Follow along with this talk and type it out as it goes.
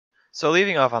So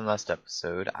leaving off on last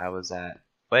episode, I was at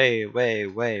way over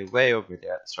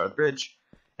there at the start of the bridge,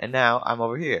 and now I'm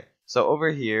over here. So over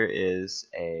here is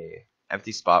a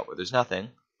empty spot where there's nothing,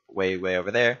 way over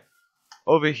there.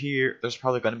 Over here, there's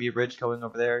probably going to be a bridge going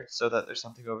over there, so that there's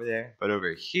something over there. But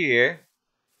over here,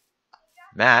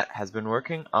 Matt has been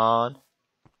working on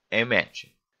a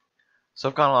mansion. So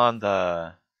I've gone on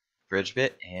the bridge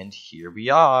bit, and here we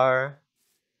are.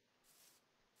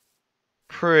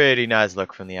 Pretty nice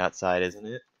look from the outside, isn't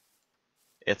it?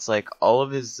 It's like all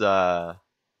of his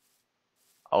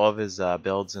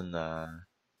builds in the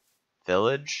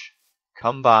village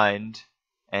combined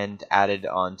and added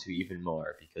on to even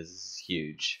more because this is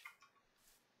huge.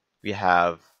 We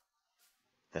have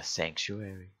the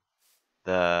sanctuary,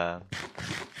 the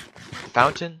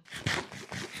fountain.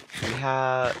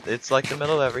 It's like the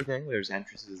middle of everything. There's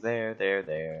entrances there.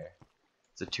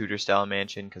 It's a Tudor style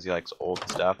mansion because he likes old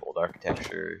stuff, old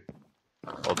architecture,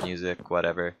 old music,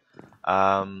 whatever.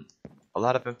 A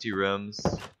lot of empty rooms,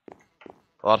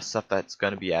 a lot of stuff that's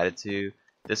going to be added to.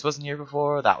 This wasn't here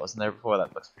before, that wasn't there before,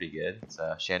 that looks pretty good. It's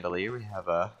a chandelier, we have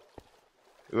a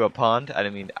pond. I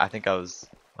think when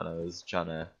I was trying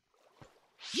to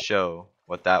show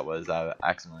what that was, I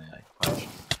accidentally punched.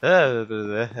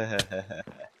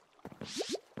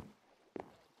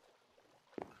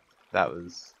 That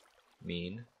was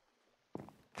mean.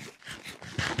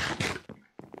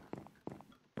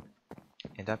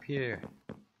 And up here.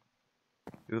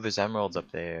 Ooh, there's emeralds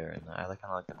up there, and I kind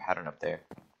of like the pattern up there.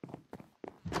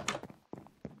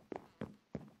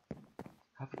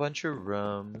 Have a bunch of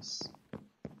rooms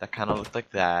that kind of look like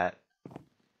that,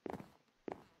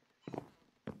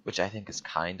 which I think is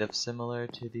kind of similar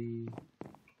to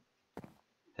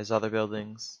his other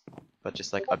buildings, but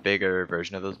just like a bigger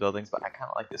version of those buildings. But I kind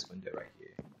of like this window right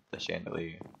here, the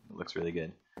chandelier. It looks really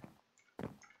good.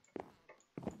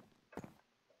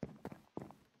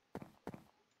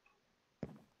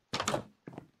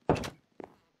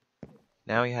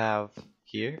 Now we have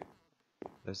here,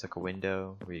 there's like a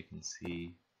window where you can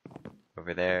see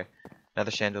over there,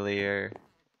 another chandelier,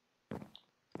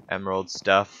 emerald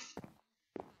stuff.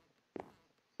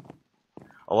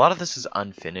 A lot of this is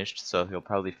unfinished, so he'll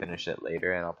probably finish it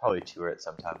later, and I'll probably tour it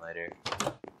sometime later.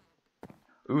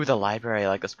 Ooh, the library, I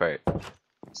like this part.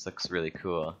 This looks really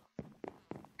cool,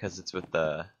 because it's with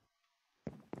the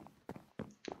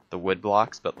wood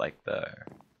blocks, but like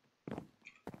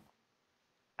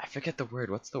I forget the word.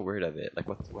 What's the word of it? Like,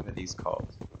 what are these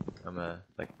called? I'm gonna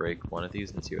like break one of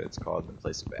these and see what it's called and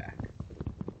place it back.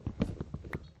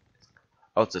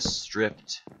 Oh, it's a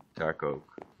stripped dark oak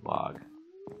log.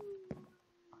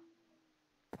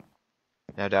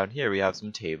 Now down here we have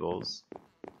some tables.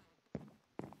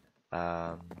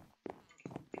 Have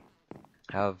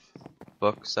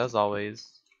books as always.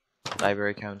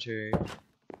 Library counter.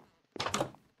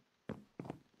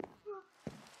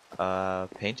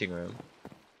 Painting room.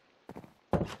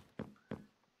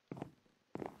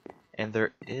 And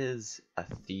there is a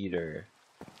theater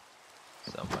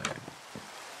somewhere.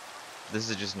 This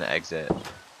is just an exit.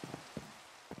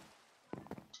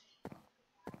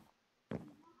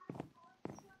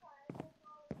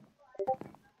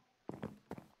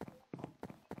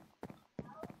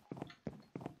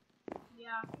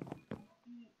 Yeah.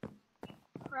 You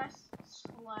press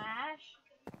slash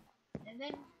and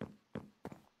then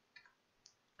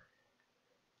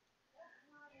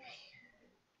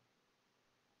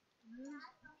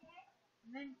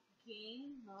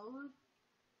game mode.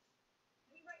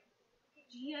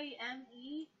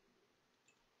 GAME.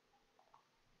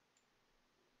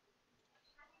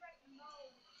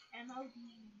 MOD.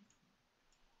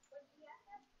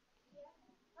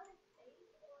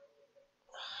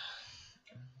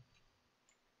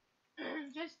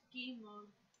 Just game mode.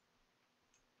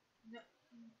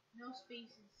 No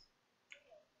spaces.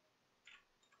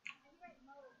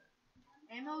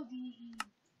 MODE.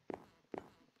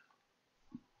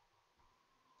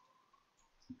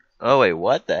 Oh wait,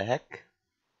 what the heck?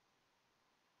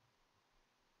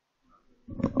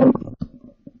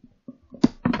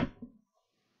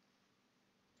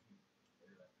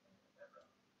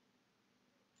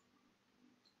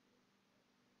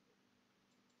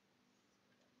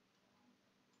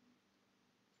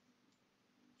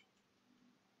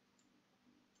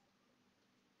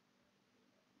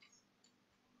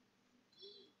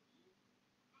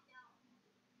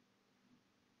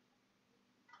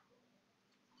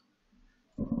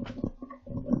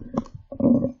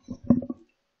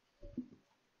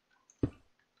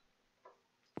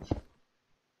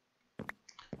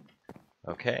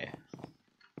 Okay.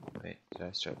 Wait, did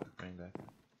I start running back?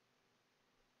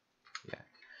 Yeah.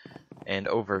 And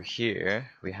over here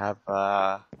we have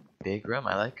big room.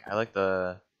 I like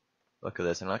the look of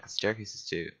this, and I like the staircases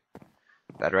too.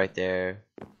 Bed right there.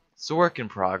 It's a work in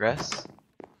progress.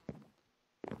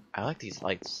 I like these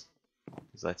lights.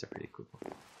 These lights are pretty cool.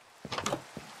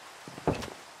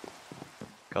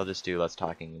 I'll just do less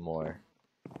talking, more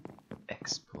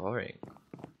exploring.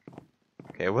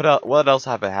 Okay, what else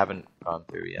have I haven't gone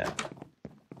through yet?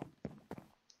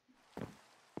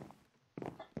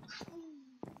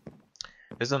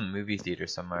 There's a movie theater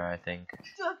somewhere, I think.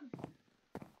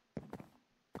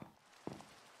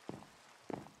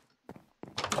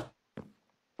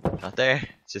 Not there.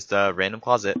 It's just a random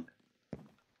closet.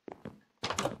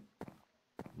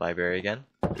 Library again.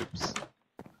 Oops.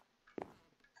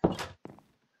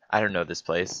 I don't know this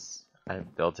place. I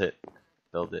built it.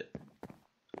 Build it.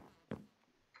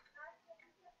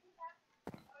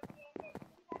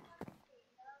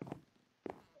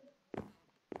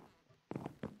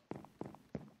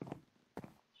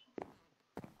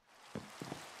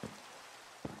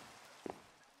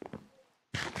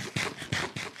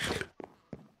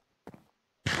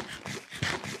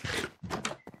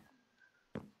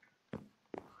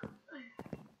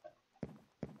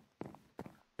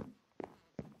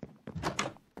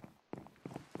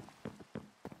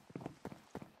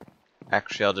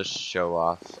 Actually, I'll just show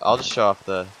off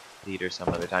the theater some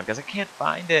other time, because I can't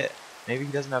find it. Maybe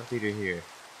he doesn't have a theater here.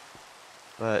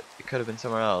 But it could have been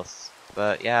somewhere else.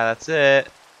 But yeah, that's it.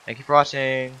 Thank you for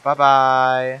watching.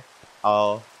 Bye-bye.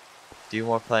 I'll do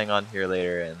more playing on here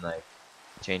later and, like,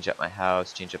 change up my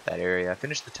house, change up that area.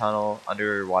 Finish the tunnel,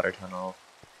 underwater tunnel.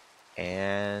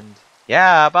 And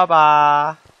yeah,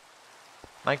 bye-bye.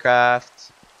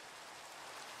 Minecraft.